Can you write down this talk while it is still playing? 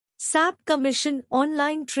SAP Commission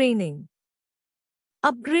Online Training.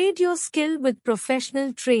 Upgrade your skill with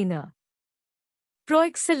professional trainer.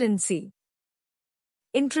 Proexcellency.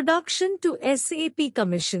 Introduction to SAP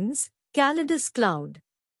Commissions, CallidusCloud.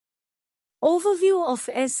 Overview of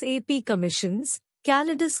SAP Commissions,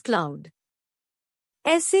 CallidusCloud.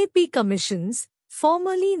 SAP Commissions,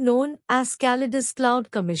 formerly known as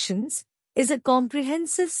CallidusCloud Commissions, is a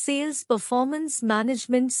comprehensive sales performance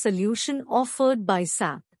management solution offered by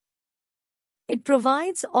SAP. It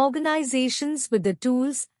provides organizations with the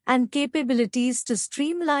tools and capabilities to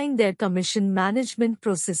streamline their commission management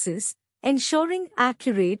processes, ensuring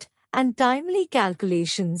accurate and timely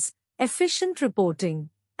calculations, efficient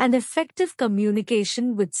reporting, and effective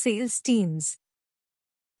communication with sales teams.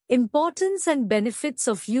 Importance and benefits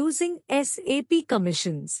of using SAP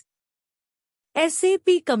Commissions.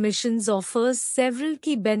 SAP Commissions offers several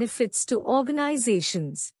key benefits to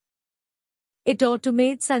organizations. It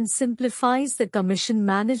automates and simplifies the commission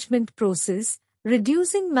management process,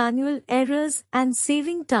 reducing manual errors and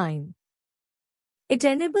saving time. It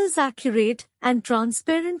enables accurate and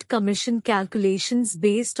transparent commission calculations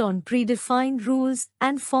based on predefined rules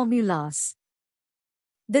and formulas.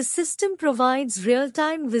 The system provides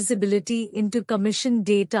real-time visibility into commission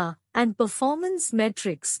data and performance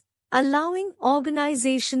metrics, allowing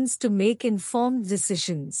organizations to make informed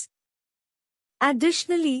decisions.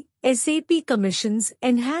 Additionally, SAP Commissions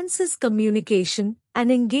enhances communication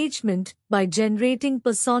and engagement by generating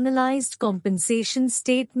personalized compensation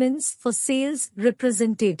statements for sales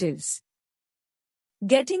representatives.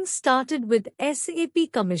 Getting started with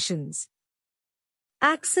SAP Commissions.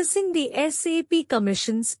 Accessing the SAP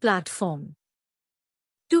Commissions platform.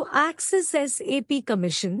 To access SAP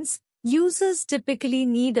Commissions, users typically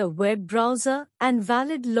need a web browser and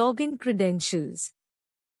valid login credentials.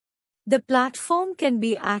 The platform can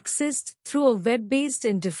be accessed through a web-based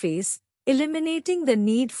interface, eliminating the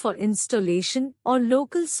need for installation or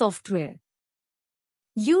local software.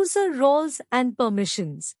 User roles and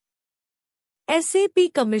permissions.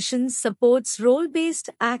 SAP Commissions supports role-based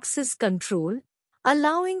access control,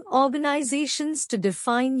 allowing organizations to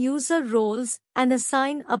define user roles and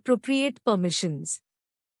assign appropriate permissions.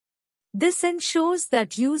 This ensures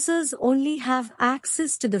that users only have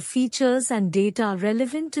access to the features and data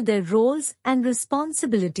relevant to their roles and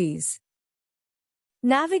responsibilities.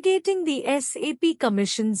 Navigating the SAP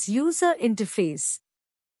Commissions user interface.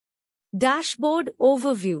 Dashboard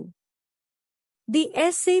overview. The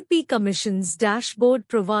SAP Commissions dashboard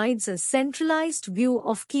provides a centralized view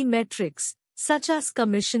of key metrics, such as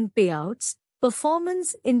commission payouts,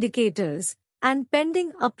 performance indicators, and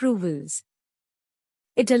pending approvals.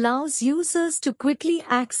 It allows users to quickly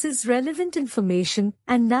access relevant information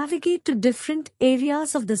and navigate to different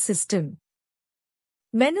areas of the system.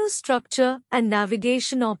 Menu structure and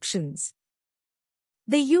navigation options.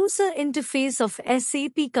 The user interface of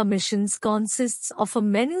SAP Commissions consists of a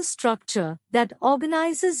menu structure that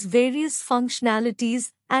organizes various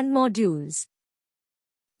functionalities and modules.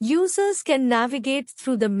 Users can navigate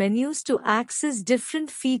through the menus to access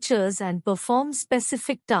different features and perform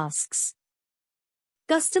specific tasks.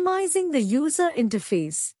 Customizing the user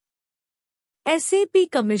interface.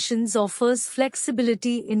 SAP Commissions offers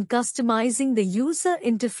flexibility in customizing the user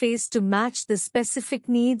interface to match the specific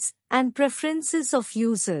needs and preferences of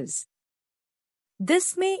users.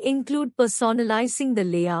 This may include personalizing the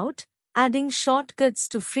layout, adding shortcuts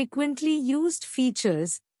to frequently used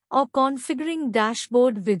features, or configuring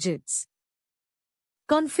dashboard widgets.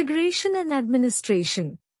 Configuration and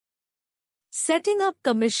administration. Setting up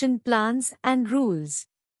commission plans and rules.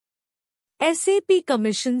 SAP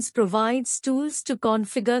Commissions provides tools to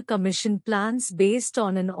configure commission plans based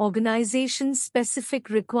on an organization's specific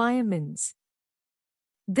requirements.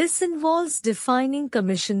 This involves defining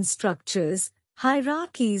commission structures,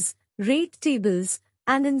 hierarchies, rate tables,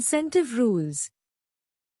 and incentive rules.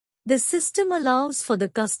 The system allows for the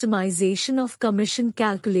customization of commission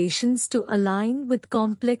calculations to align with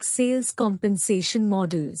complex sales compensation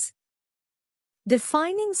models.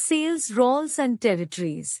 Defining sales roles and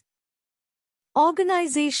territories.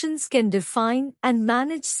 Organizations can define and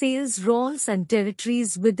manage sales roles and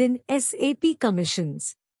territories within SAP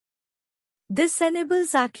Commissions. This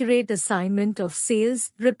enables accurate assignment of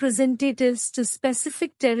sales representatives to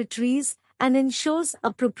specific territories and ensures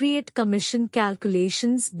appropriate commission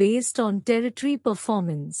calculations based on territory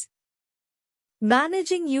performance.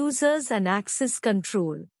 Managing users and access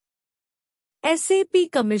control.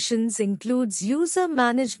 SAP Commissions includes user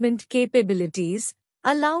management capabilities,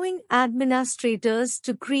 allowing administrators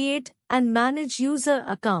to create and manage user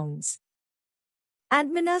accounts.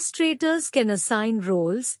 Administrators can assign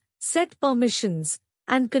roles, set permissions,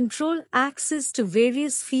 and control access to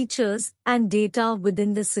various features and data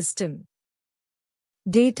within the system.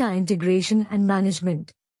 Data integration and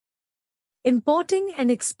management. Importing and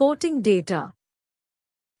exporting data.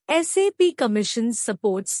 SAP Commission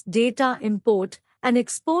supports data import and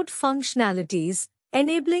export functionalities,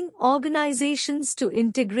 enabling organizations to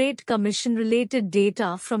integrate commission-related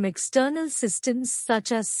data from external systems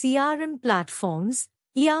such as CRM platforms,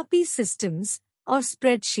 ERP systems, or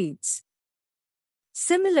spreadsheets.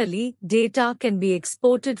 Similarly, data can be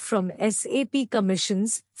exported from SAP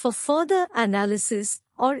Commissions for further analysis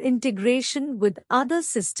or integration with other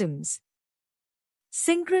systems.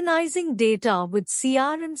 Synchronizing data with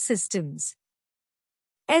CRM systems.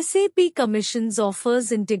 SAP Commissions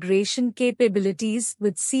offers integration capabilities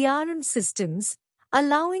with CRM systems,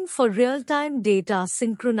 allowing for real-time data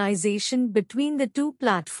synchronization between the two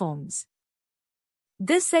platforms.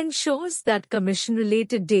 This ensures that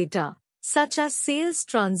commission-related data, such as sales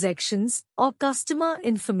transactions or customer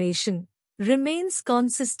information, remains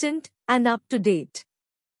consistent and up-to-date.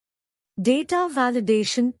 Data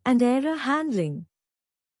validation and error handling.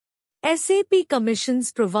 SAP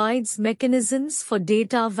Commissions provides mechanisms for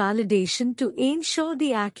data validation to ensure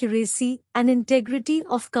the accuracy and integrity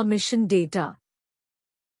of commission data.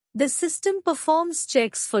 The system performs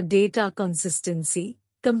checks for data consistency,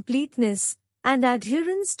 completeness, and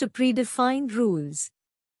adherence to predefined rules.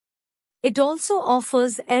 It also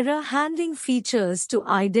offers error handling features to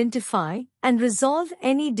identify and resolve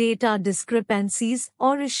any data discrepancies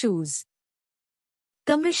or issues.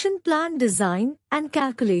 Commission plan design and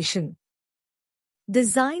calculation.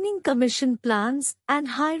 Designing commission plans and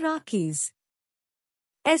hierarchies.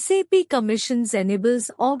 SAP Commissions enables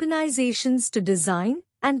organizations to design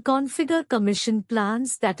and configure commission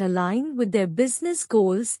plans that align with their business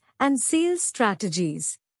goals and sales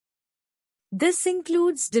strategies. This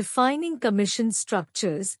includes defining commission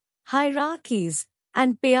structures, hierarchies,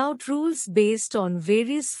 and payout rules based on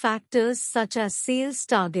various factors such as sales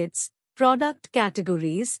targets, product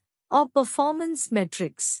categories, or performance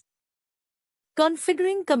metrics.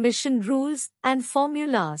 Configuring commission rules and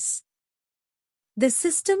formulas. The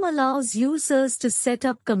system allows users to set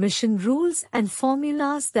up commission rules and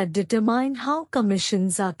formulas that determine how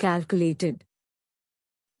commissions are calculated.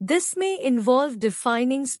 This may involve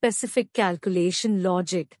defining specific calculation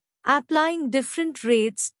logic, applying different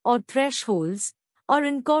rates or thresholds, or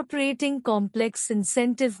incorporating complex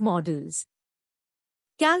incentive models.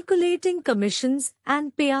 Calculating commissions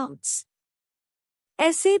and payouts.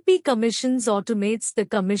 SAP Commissions automates the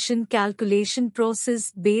commission calculation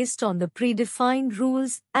process based on the predefined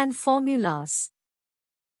rules and formulas.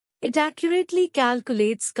 It accurately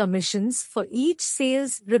calculates commissions for each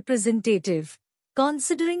sales representative,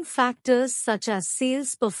 considering factors such as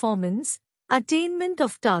sales performance, attainment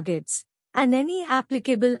of targets, and any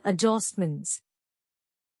applicable adjustments.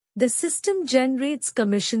 The system generates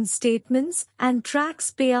commission statements and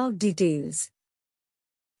tracks payout details.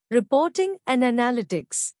 Reporting and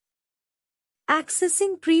analytics.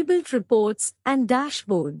 Accessing pre-built reports and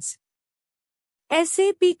dashboards.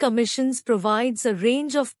 SAP Commissions provides a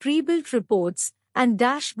range of pre-built reports and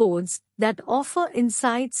dashboards that offer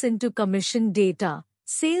insights into commission data,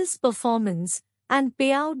 sales performance, and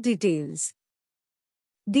payout details.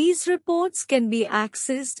 These reports can be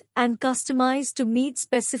accessed and customized to meet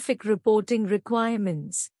specific reporting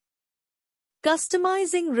requirements.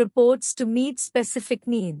 Customizing reports to meet specific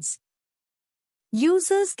needs.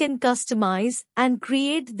 Users can customize and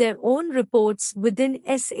create their own reports within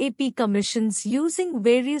SAP Commissions using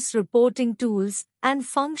various reporting tools and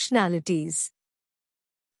functionalities.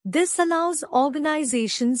 This allows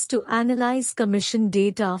organizations to analyze commission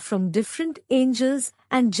data from different angles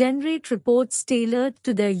and generate reports tailored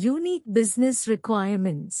to their unique business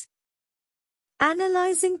requirements.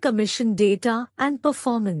 Analyzing commission data and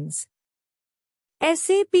performance.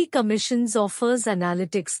 SAP Commissions offers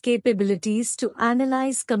analytics capabilities to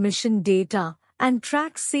analyze commission data and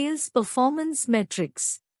track sales performance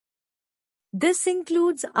metrics. This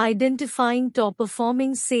includes identifying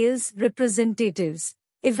top-performing sales representatives,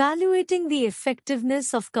 evaluating the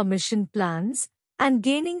effectiveness of commission plans, and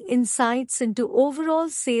gaining insights into overall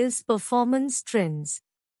sales performance trends.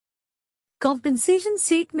 Compensation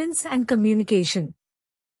statements and communication.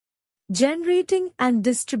 Generating and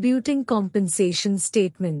distributing compensation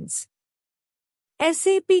statements.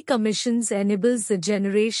 SAP Commissions enables the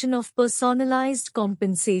generation of personalized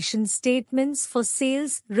compensation statements for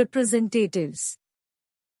sales representatives.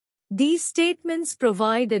 These statements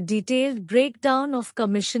provide a detailed breakdown of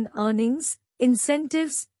commission earnings,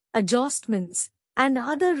 incentives, adjustments, and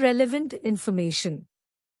other relevant information.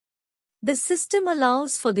 The system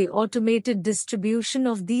allows for the automated distribution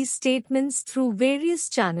of these statements through various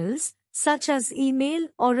channels, such as email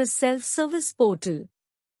or a self-service portal.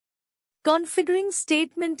 Configuring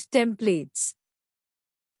statement templates.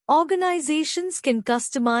 Organizations can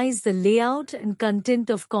customize the layout and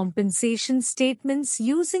content of compensation statements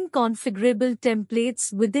using configurable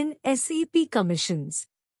templates within SAP Commissions.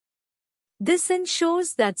 This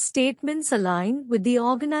ensures that statements align with the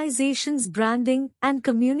organization's branding and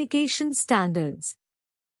communication standards.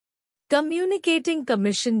 Communicating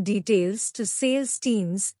commission details to sales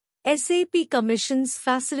teams. SAP Commissions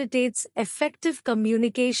facilitates effective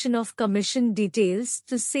communication of commission details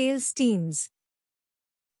to sales teams.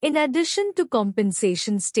 In addition to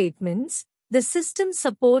compensation statements, the system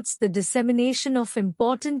supports the dissemination of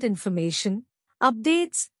important information,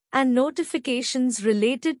 updates, and notifications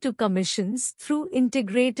related to commissions through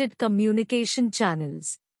integrated communication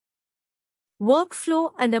channels.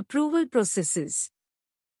 Workflow and approval processes.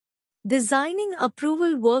 Designing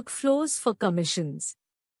approval workflows for commissions.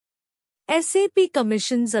 SAP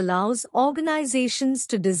Commissions allows organizations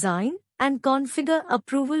to design and configure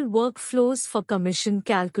approval workflows for commission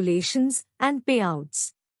calculations and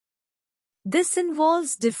payouts. This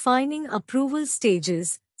involves defining approval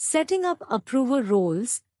stages, setting up approval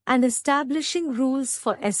roles, and establishing rules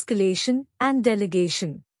for escalation and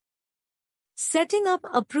delegation. Setting up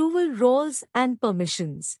approval roles and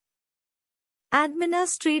permissions.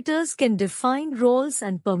 Administrators can define roles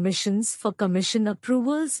and permissions for commission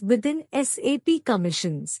approvals within SAP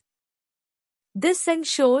Commissions. This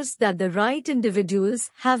ensures that the right individuals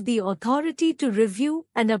have the authority to review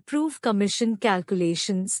and approve commission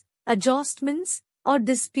calculations, adjustments, or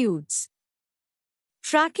disputes.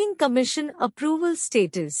 Tracking commission approval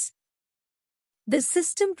status. The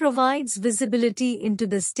system provides visibility into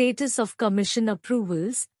the status of commission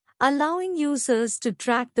approvals, allowing users to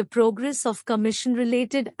track the progress of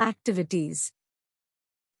commission-related activities.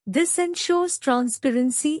 This ensures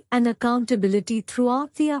transparency and accountability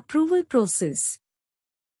throughout the approval process.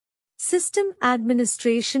 System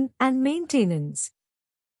administration and maintenance.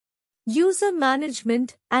 User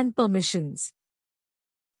management and permissions.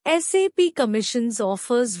 SAP Commissions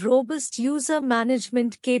offers robust user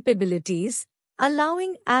management capabilities,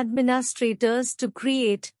 allowing administrators to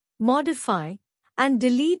create, modify, and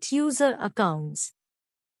delete user accounts.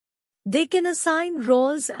 They can assign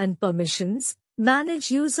roles and permissions, manage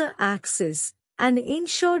user access, and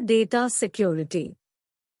ensure data security.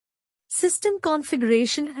 System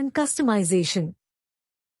configuration and customization.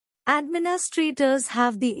 Administrators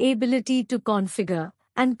have the ability to configure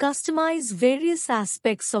and customize various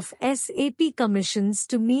aspects of SAP Commissions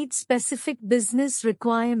to meet specific business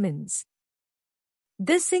requirements.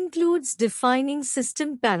 This includes defining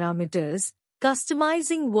system parameters,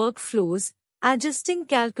 customizing workflows, adjusting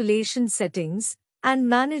calculation settings, and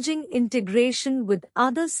managing integration with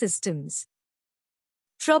other systems.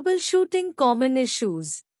 Troubleshooting common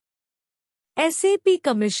issues. SAP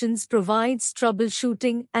Commissions provides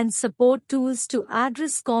troubleshooting and support tools to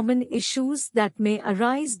address common issues that may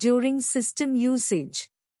arise during system usage.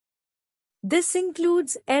 This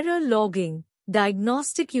includes error logging,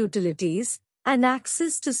 diagnostic utilities, and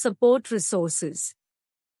access to support resources.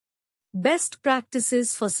 Best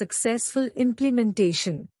practices for successful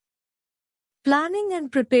implementation. Planning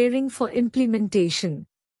and preparing for implementation.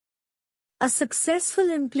 A successful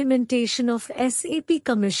implementation of SAP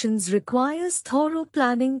Commissions requires thorough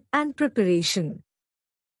planning and preparation.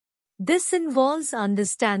 This involves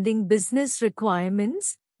understanding business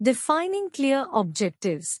requirements, defining clear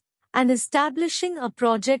objectives, and establishing a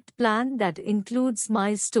project plan that includes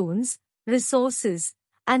milestones, resources,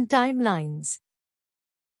 and timelines.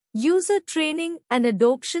 User training and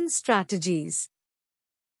adoption strategies.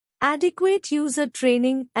 Adequate user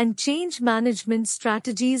training and change management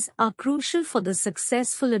strategies are crucial for the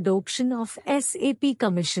successful adoption of SAP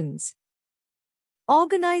Commissions.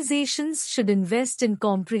 Organizations should invest in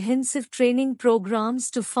comprehensive training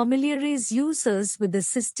programs to familiarize users with the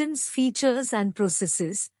system's features and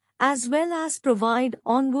processes, as well as provide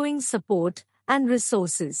ongoing support and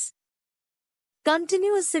resources.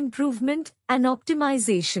 Continuous improvement and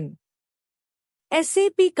optimization.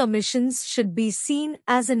 SAP Commissions should be seen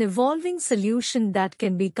as an evolving solution that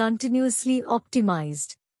can be continuously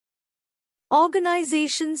optimized.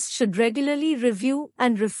 Organizations should regularly review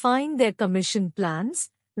and refine their commission plans,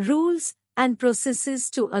 rules, and processes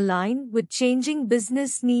to align with changing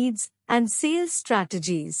business needs and sales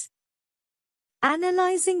strategies.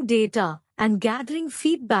 Analyzing data and gathering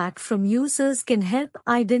feedback from users can help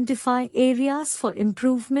identify areas for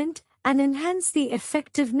improvement and enhance the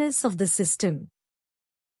effectiveness of the system.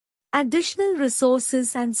 Additional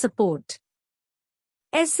resources and support.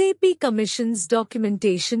 SAP Commission's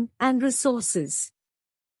documentation and resources.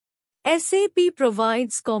 SAP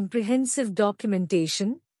provides comprehensive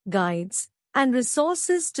documentation, guides, and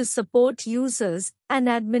resources to support users and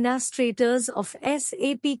administrators of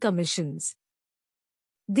SAP Commissions.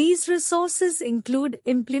 These resources include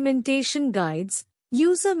implementation guides,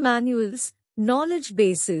 user manuals, knowledge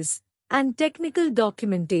bases, and technical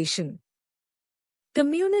documentation.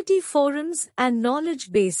 Community forums and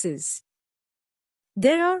knowledge bases.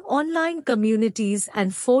 There are online communities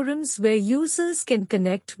and forums where users can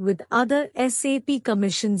connect with other SAP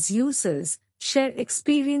Commissions users, share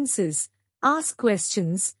experiences, ask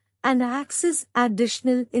questions, and access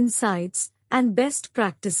additional insights and best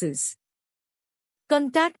practices.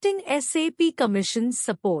 Contacting SAP Commission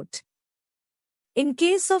support. In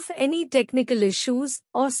case of any technical issues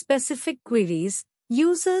or specific queries,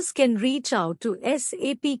 users can reach out to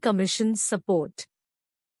SAP Commission support.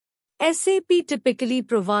 SAP typically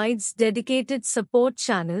provides dedicated support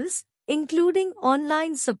channels, including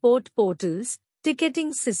online support portals,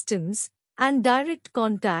 ticketing systems, and direct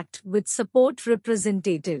contact with support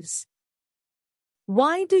representatives.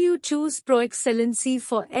 Why do you choose Proexcellency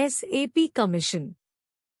for SAP Commission?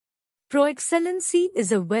 Proexcellency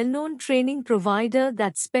is a well-known training provider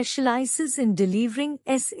that specializes in delivering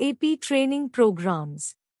SAP training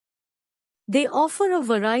programs. They offer a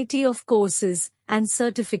variety of courses and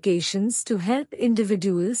certifications to help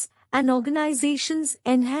individuals and organizations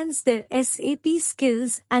enhance their SAP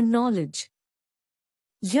skills and knowledge.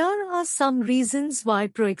 Here are some reasons why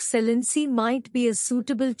Proexcellency might be a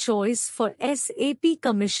suitable choice for SAP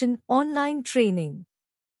Commission online training.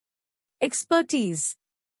 Expertise.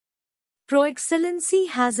 Proexcellency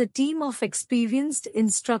has a team of experienced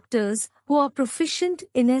instructors who are proficient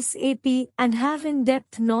in SAP and have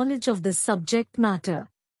in-depth knowledge of the subject matter.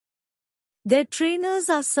 Their trainers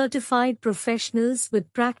are certified professionals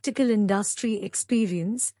with practical industry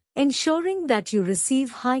experience, ensuring that you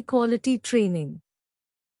receive high-quality training.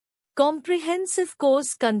 Comprehensive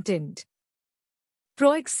course content.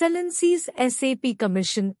 Proexcellency's SAP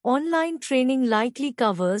Commission online training likely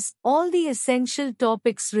covers all the essential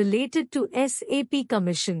topics related to SAP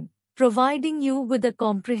Commission, providing you with a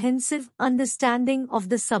comprehensive understanding of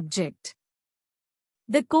the subject.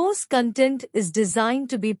 The course content is designed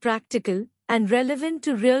to be practical and relevant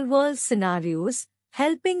to real-world scenarios,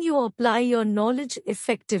 helping you apply your knowledge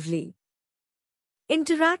effectively.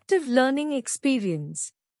 Interactive learning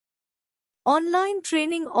experience. Online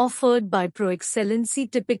training offered by Proexcellency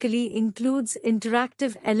typically includes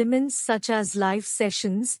interactive elements such as live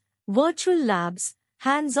sessions, virtual labs,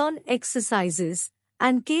 hands-on exercises,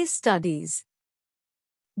 and case studies.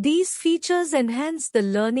 These features enhance the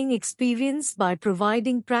learning experience by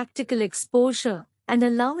providing practical exposure and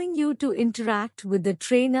allowing you to interact with the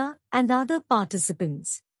trainer and other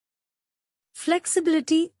participants.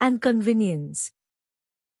 Flexibility and convenience.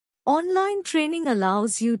 Online training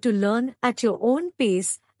allows you to learn at your own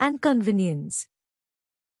pace and convenience.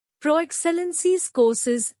 Proexcellency's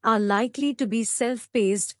courses are likely to be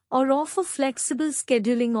self-paced or offer flexible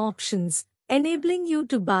scheduling options, enabling you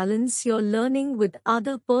to balance your learning with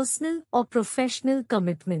other personal or professional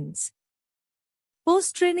commitments.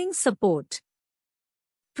 Post-training support.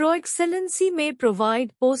 Proexcellency may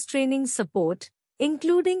provide post-training support,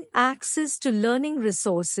 including access to learning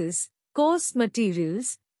resources, course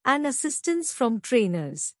materials, and assistance from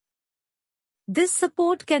trainers. This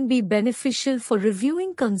support can be beneficial for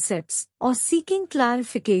reviewing concepts or seeking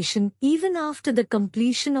clarification even after the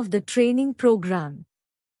completion of the training program.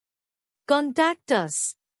 Contact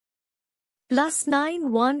us. +9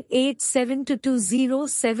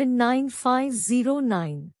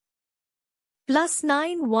 18722079509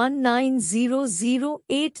 +9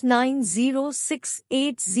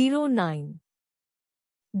 190089068809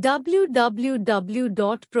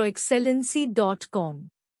 www.proexcellency.com.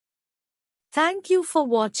 Thank you for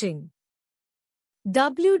watching.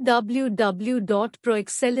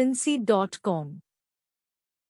 www.proexcellency.com